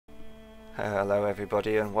Hello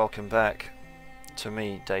everybody and welcome back to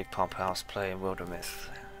me, Dave Pumphouse, playing Wildermyth.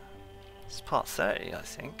 It's part 30 I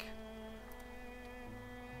think.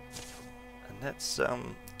 And let's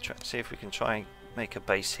see if we can try and make a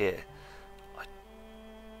base here. I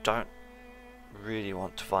don't really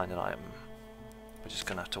want to find an item. We're just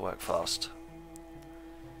going to have to work fast.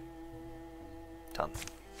 Done.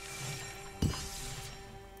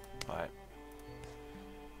 Right.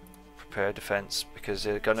 Prepare defense because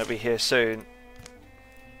they're going to be here soon.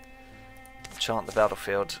 Chant the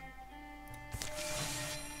battlefield.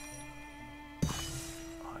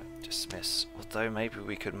 Right, dismiss. Although maybe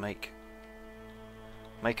we could make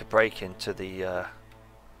a break into the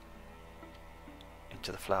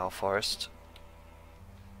flower forest,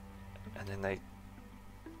 and then they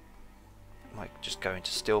might just go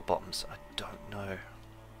into steel bottoms. I don't know.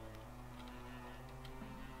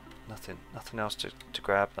 Nothing else to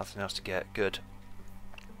grab, nothing else to get. Good.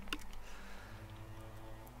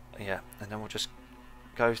 Yeah, and then we'll just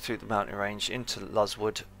go through the mountain range into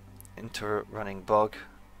Luswood, into a running bog,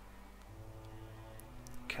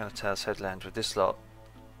 Canata's headland with this lot,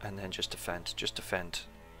 and then just defend. Just defend.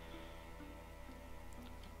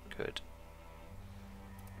 Good.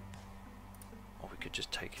 Or we could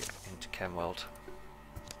just take it into Kenweld.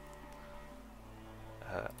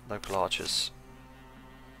 Local archers.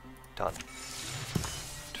 Done.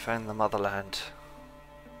 Defend the motherland.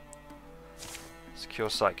 Secure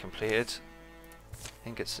site completed.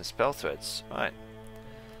 Ingots and spell threads. Right.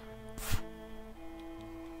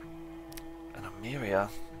 And Amiria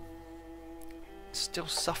is still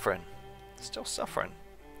suffering. Still suffering.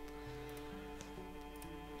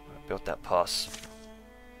 Right, build that pass.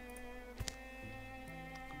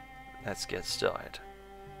 Let's get started.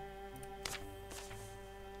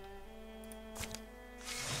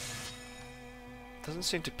 Doesn't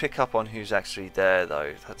seem to pick up on who's actually there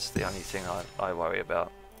though. That's the only thing I worry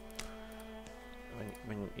about.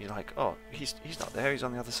 When you're like, oh, he's not there, he's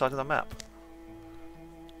on the other side of the map.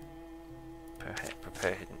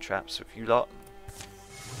 Prepare hidden traps with you lot.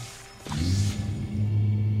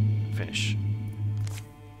 Finish.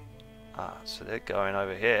 Ah, so they're going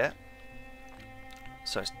over here.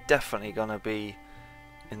 So it's definitely gonna be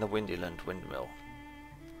in the Windyland windmill.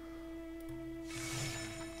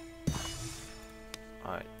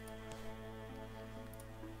 Alright.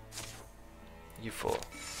 You four.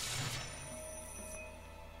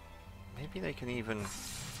 Maybe they can even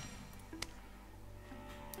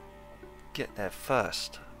get there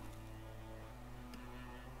first.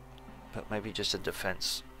 But maybe just a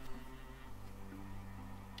defense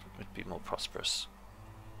would be more prosperous.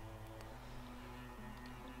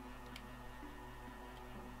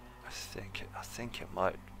 I think it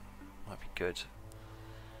might be good.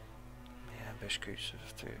 Ambush groups of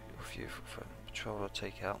 3 or few for patrol or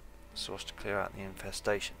take out source to clear out the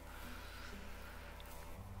infestation.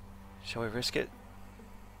 Shall we risk it?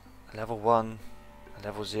 A level 1, a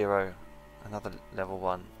level 0, another level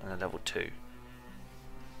 1 and a level 2.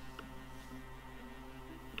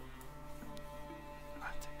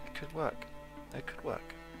 I think it could work. It could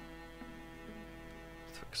work.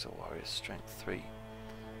 Thixel Warriors, strength 3.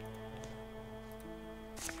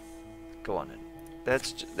 Go on then.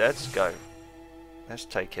 Let's go. Let's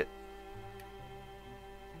take it.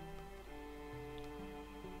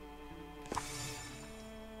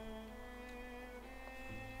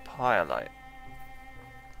 Pyrelite.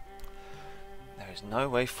 There is no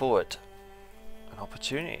way forward. An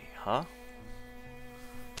opportunity, huh?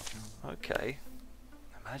 Okay.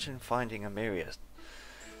 Imagine finding Amiria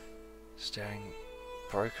staring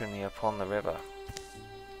brokenly upon the river.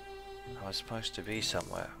 I was supposed to be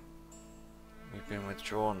somewhere. We've been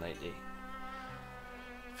withdrawn lately.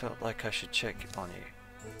 Felt like I should check on you.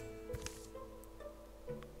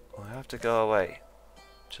 I have to go away.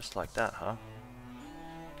 Just like that, huh?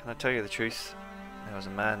 Can I tell you the truth? There was a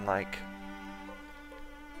man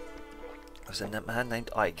named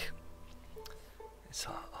Ike. It's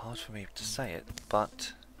hard for me to say it,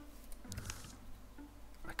 but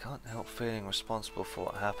I can't help feeling responsible for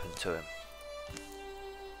what happened to him.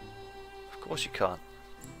 Of course you can't.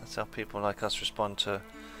 That's how people like us respond to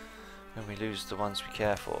when we lose the ones we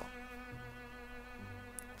care for.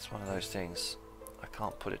 It's one of those things. I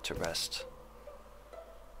can't put it to rest.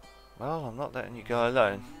 Well, I'm not letting you go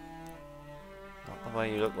alone. Not the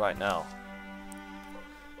way you look right now.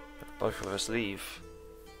 But if both of us leave,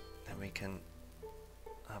 then we can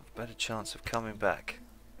have a better chance of coming back.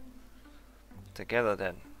 Together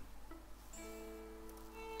then.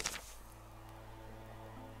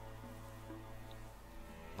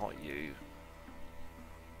 Not you.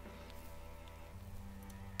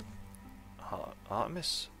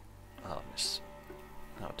 Artemis? Oh, miss.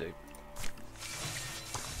 That'll do.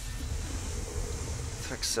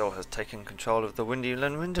 Thrixil has taken control of the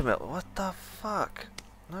Windyland Windmill. What the fuck?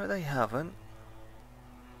 No, they haven't.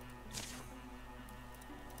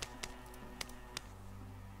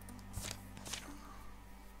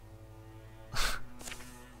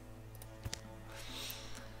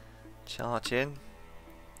 Charge in.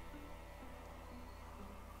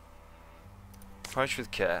 Approach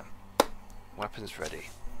with care. Weapons ready.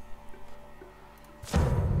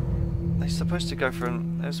 They're supposed to go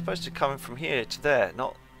from. They're supposed to come from here to there,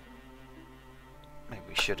 not. Maybe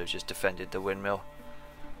we should have just defended the windmill.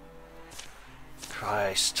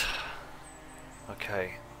 Christ.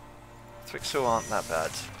 Okay. Thrixil aren't that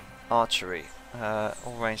bad. Archery.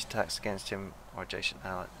 All ranged attacks against him or adjacent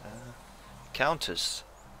ally. Counters.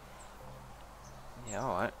 Yeah,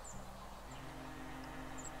 alright.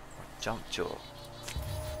 Jump jaw.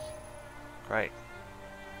 Great.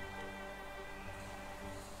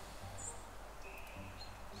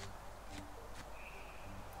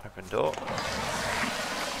 Open door.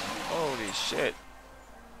 Holy shit.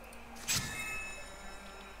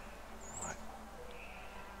 Right.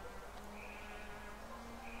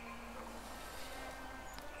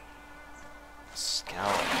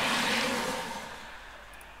 Scour.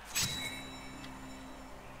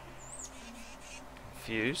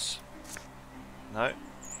 Fuse. No.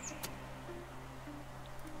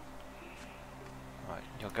 Right,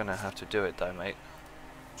 you're gonna have to do it though, mate.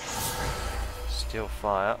 Steel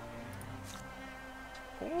fire.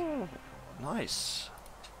 Ooh, nice.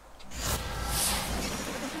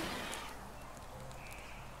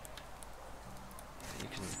 You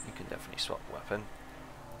can definitely swap weapon.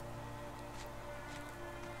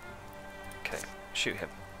 Okay, shoot him.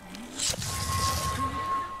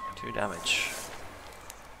 2 damage.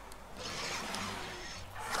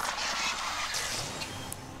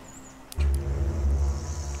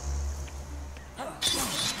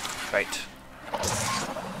 Great.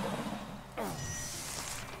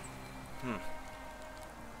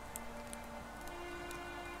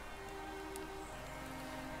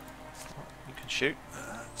 You can shoot.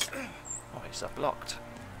 Oh, he's up blocked.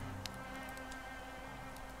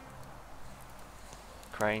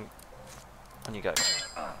 Crane. On you go.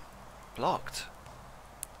 Blocked.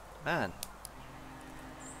 Man.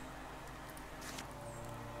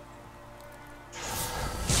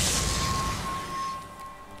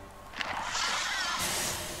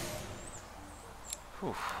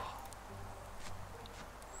 Whew.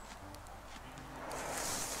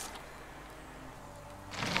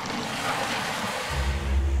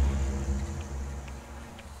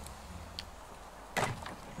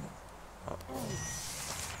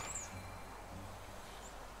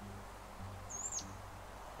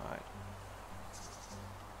 Right.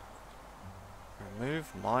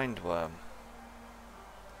 Remove Mindworm.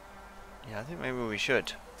 Yeah, I think maybe we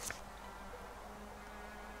should.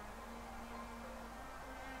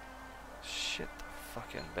 Shit the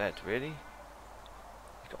fucking bed, really? You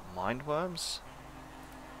got Mindworms?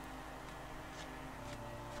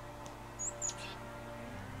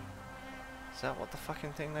 Is that what the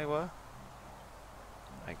fucking thing they were?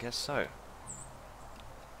 I guess so.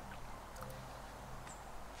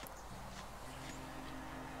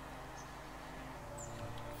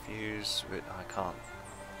 Fuse with... I can't.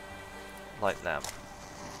 Light lamp.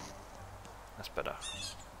 That's better.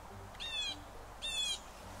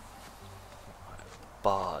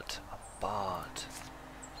 Bard. A bard.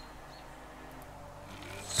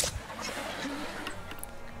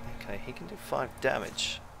 Okay, he can do 5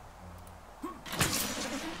 damage.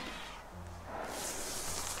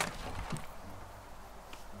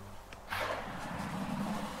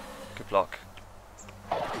 Good block.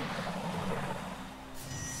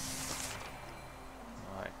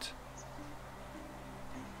 Right.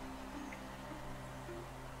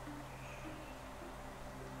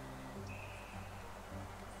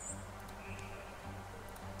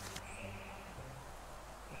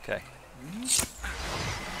 Okay.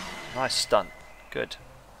 Nice stunt. Good.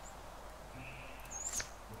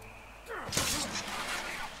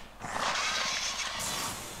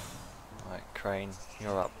 Right, Crane,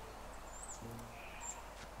 you're up.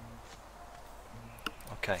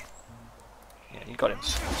 Okay. Yeah, you got him.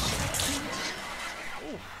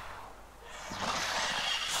 Ooh.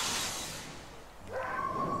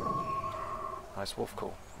 Nice wolf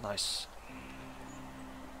call. Nice.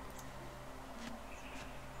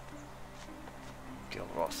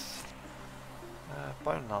 Gilroth.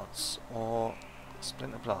 Bone Lance or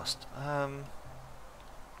Splinter Blast.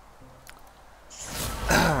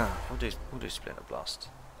 We'll do Splinter Blast.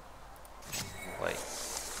 Wait.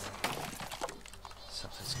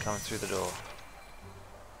 Something's coming through the door.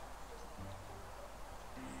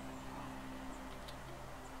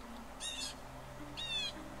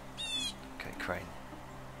 Okay, Crane.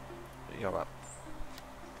 You're up.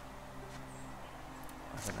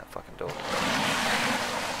 Open that fucking door.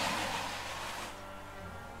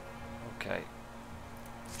 Okay.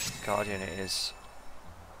 Guardian it is.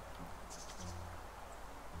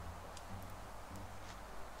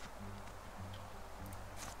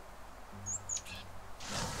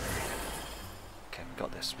 Okay, we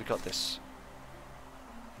got this. We got this.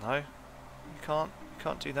 No? You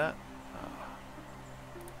can't do that? Oh.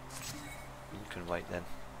 You can wait then.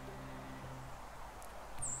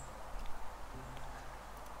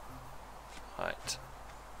 Right.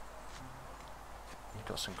 You've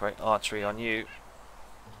got some great archery on you.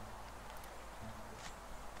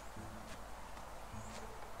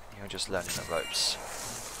 You're just learning the ropes.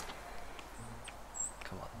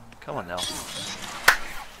 Come on. Come on now.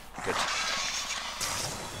 Good.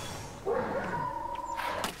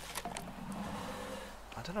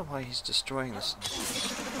 I don't know why he's destroying this.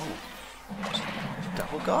 Oh.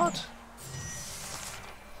 Double guard?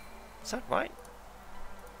 Is that right?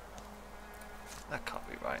 That can't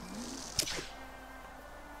be right.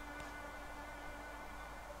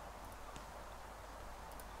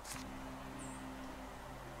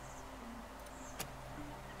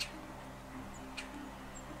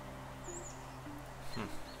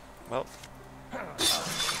 Well,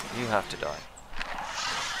 you have to die.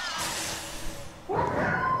 Get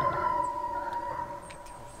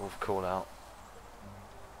the old wolf call out.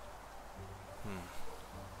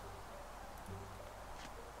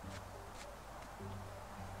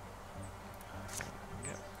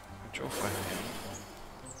 Get a draw for him.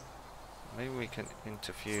 Maybe we can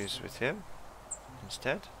interfuse with him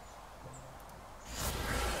instead.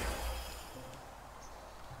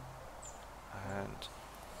 And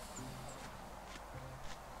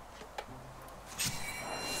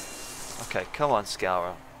okay, come on,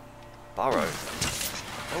 Scourer. Burrow.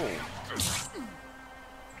 Oh.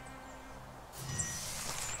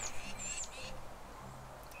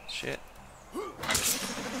 Shit.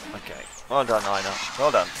 Okay. Well done, Ina.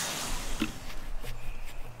 Well done.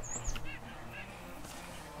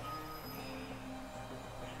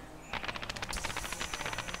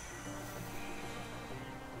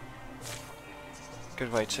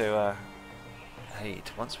 Good way to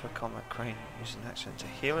aid. Once per combat, Crane uses an action to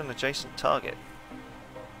heal an adjacent target.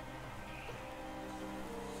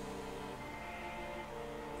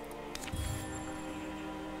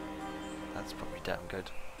 That's probably damn good.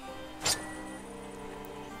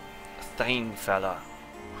 A Thane fella.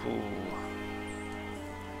 Ooh.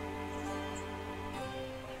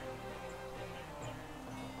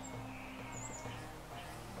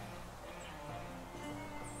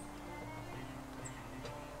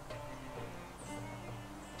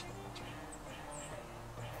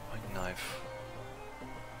 Knife.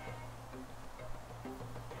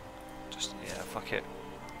 Just, yeah, fuck it.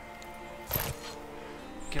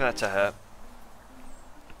 Give that to her.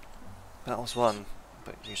 Battle's won,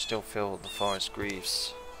 but you still feel the forest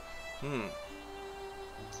grieves. What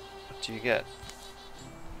do you get?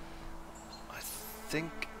 I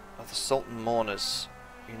think of the Sultan mourners.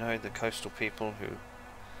 You know, the coastal people who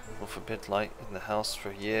will forbid light in the house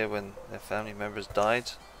for a year when their family members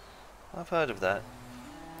died. I've heard of that.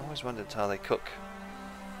 I always wondered how they cook,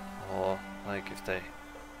 or like if they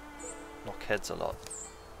knock heads a lot.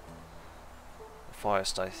 The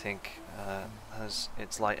forest, I think, has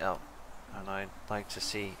its light out, and I'd like to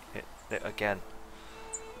see it lit again.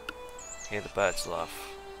 Hear the birds laugh,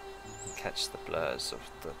 and catch the blurs of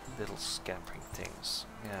the little scampering things.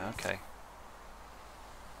 Yeah, okay.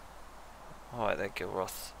 Alright then,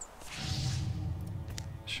 Gilroth.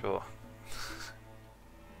 Sure.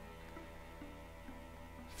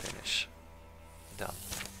 Finish. Done.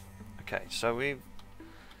 Okay, so we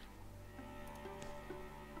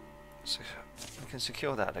can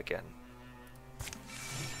secure that again.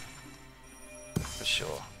 For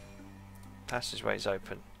sure. Passageway's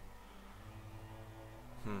open.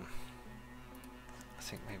 I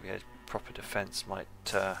think maybe a proper defense might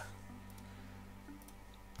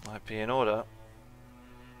be in order.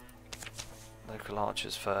 Local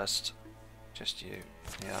archers first. Just you.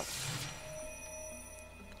 Yeah.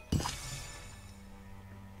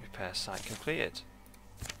 Repair site completed.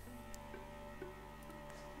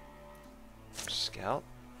 Scout.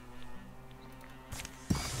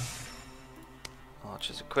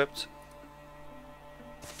 Archers equipped.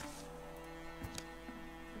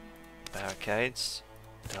 Barricades.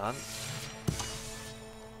 Done.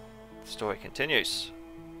 The story continues.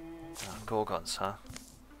 Gorgons, huh?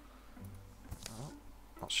 Oh,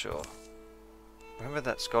 not sure. Remember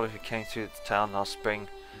that scholar who came through the town last spring?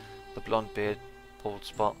 The blonde beard, bald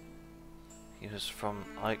spot. He was from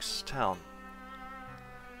Ike's town.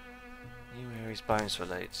 Knew where his bones were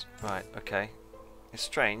laid. Right, okay. It's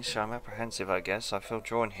strange, I'm apprehensive I guess. I feel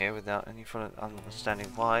drawn here without any full understanding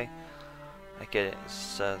why. I get it,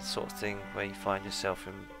 it's the sort of thing where you find yourself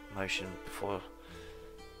in motion before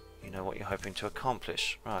you know what you're hoping to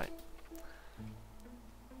accomplish. Right.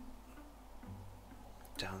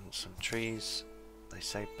 Down some trees. They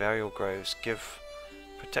say burial groves give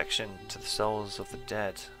protection to the souls of the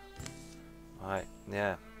dead. Right,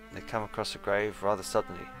 yeah. They come across a grave rather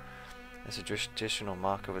suddenly. It's a traditional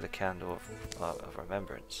marker with a candle of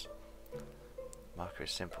remembrance. The marker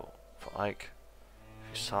is simple. For Ike,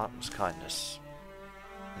 whose heart was kindness.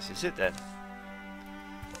 This is it then.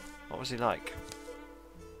 What was he like?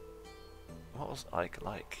 What was Ike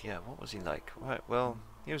like? Yeah, what was he like? Right, well,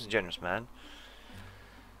 he was a generous man.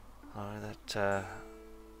 That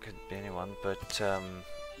could be anyone, but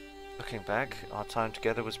looking back, our time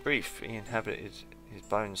together was brief. He inhabited his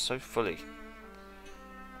bones so fully,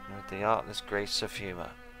 and with the artless grace of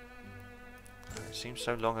humour. It seems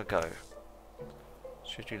so long ago.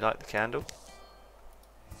 Should you light the candle?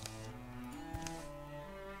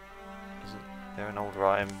 Isn't there an old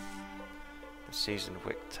rhyme? The seasoned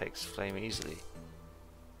wick takes flame easily.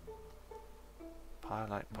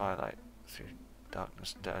 Firelight, firelight, through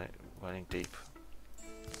darkness dwelling deep.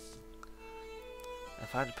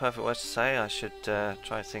 If I had the perfect words to say, I should try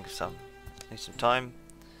to think of some. Need some time.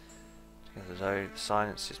 Together though, the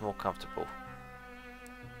silence is more comfortable.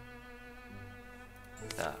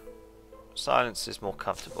 Yeah. Silence is more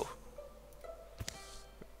comfortable.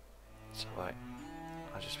 It's alright.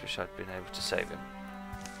 I just wish I'd been able to save him.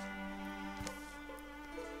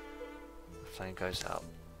 The flame goes out.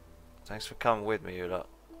 Thanks for coming with me, you lot.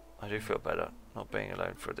 I do feel better not being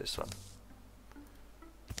alone for this one.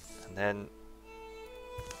 And then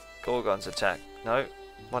Gorgon's attack. No,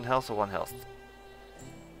 1 health or 1 health.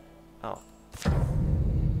 Oh.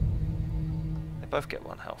 They both get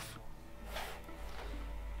 1 health.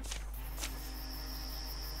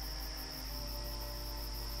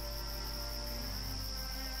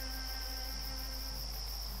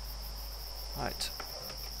 Right.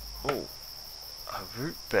 Oh, a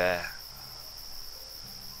root bear.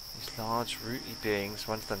 These large rooty beings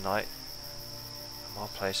went to the night from our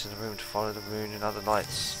place in the room to follow the moon and other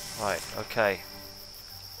lights. Right, okay.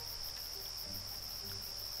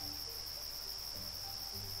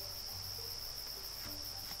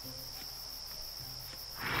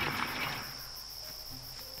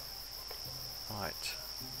 Right.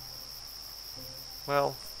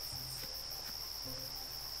 Well.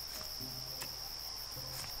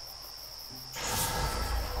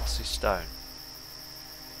 Mossy stone.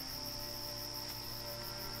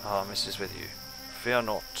 Our miss is with you. Fear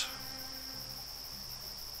not.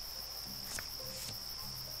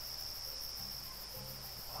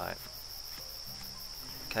 Right.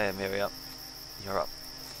 Okay, Amelia, you're up.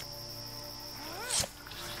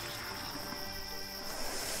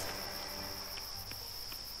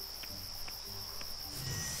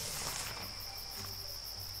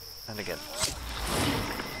 And again.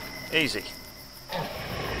 Easy.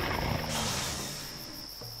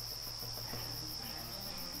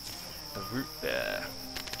 Rootbear.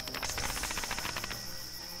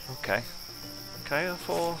 Okay. Okay, a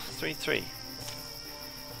 4-3-3.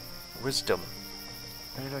 Wisdom.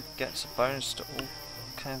 Ruler gets a bonus to all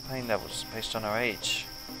campaign levels based on our age.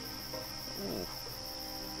 Ooh.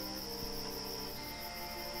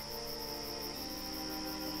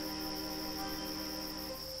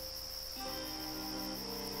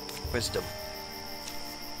 Wisdom.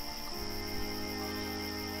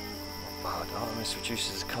 Artemis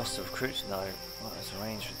reduces the cost of recruits. No, well, it's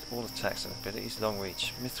arranged with all attacks and abilities. Long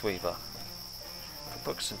reach. Mythweaver. For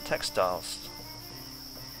books and textiles.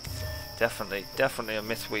 Definitely a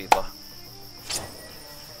Mythweaver.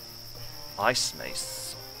 Ice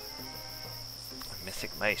mace. A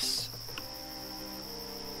mythic mace.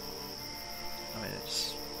 I mean,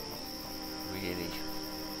 it's not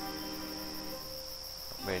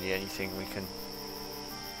really anything we can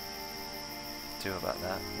do about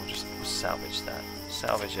that. We'll salvage that.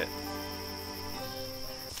 Salvage it.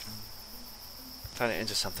 Turn it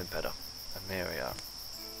into something better. Amelia.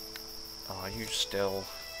 Are you still...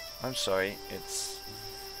 I'm sorry, it's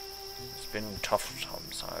been tough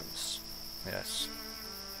sometimes. Yes.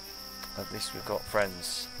 At least we've got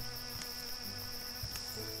friends.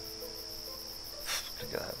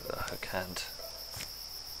 Could get that with a hook hand.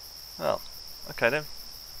 Well, okay then.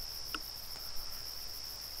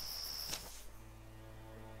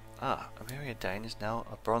 Ah, Amelia Dane is now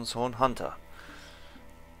a Bronzehorn hunter.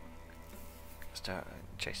 Start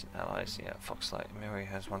chasing allies. Yeah, Foxlight. Amelia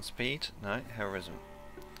has 1 speed. No, heroism.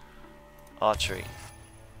 Archery.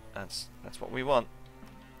 That's what we want.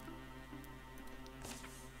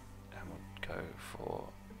 And we'll go for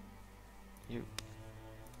you,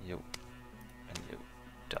 you, and you.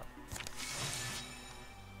 Done.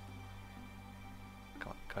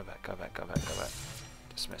 Come on, go back, go back, go back, go back.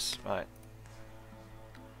 Dismiss. Right.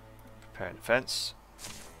 Preparing defense.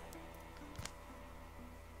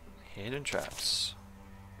 Hidden traps.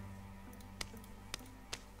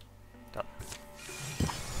 Done.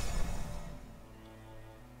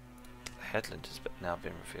 The headland has now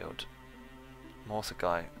been revealed. Mortha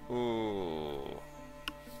guy. Ooh.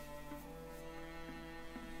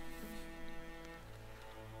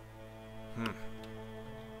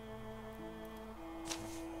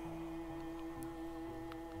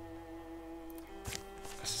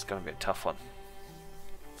 This is going to be a tough one.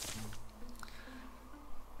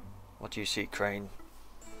 What do you see, Crane?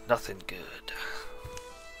 Nothing good.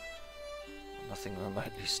 Nothing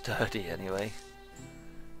remotely sturdy, anyway.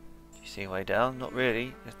 Do you see a way down? Not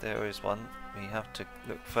really. If there is one, we have to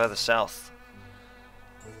look further south.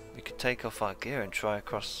 We could take off our gear and try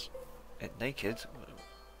across it naked.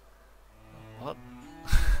 What?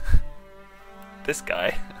 This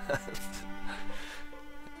guy?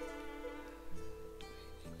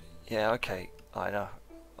 Yeah, okay. I know.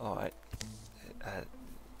 Alright.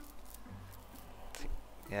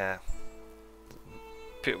 Yeah.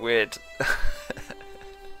 Bit weird.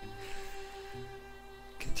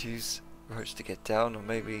 Could use ropes to get down, or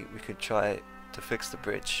maybe we could try to fix the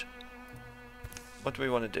bridge. What do we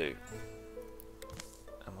want to do?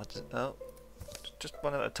 And what's it? Oh, just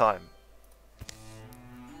one at a time.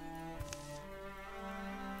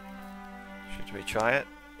 Should we try it?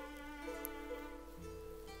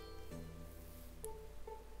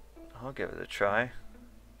 I'll give it a try.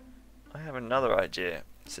 I have another idea,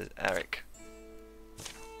 says Eric.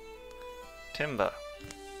 Timber.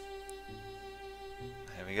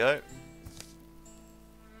 There we go.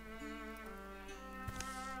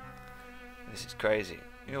 This is crazy.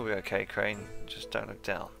 You'll be okay, Crane. Just don't look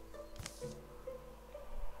down.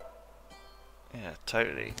 Yeah,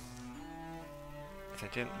 totally. If they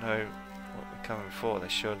didn't know what we're coming for, they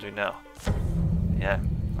sure do now. Yeah,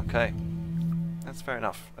 okay. That's fair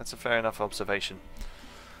enough. That's a fair enough observation.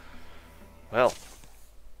 Well,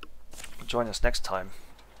 join us next time.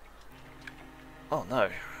 Oh no,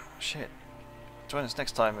 shit. Join us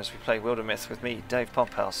next time as we play Wildermyth with me, Dave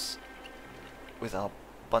Pomphouse, with our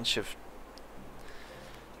bunch of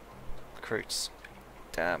recruits.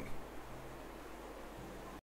 Damn.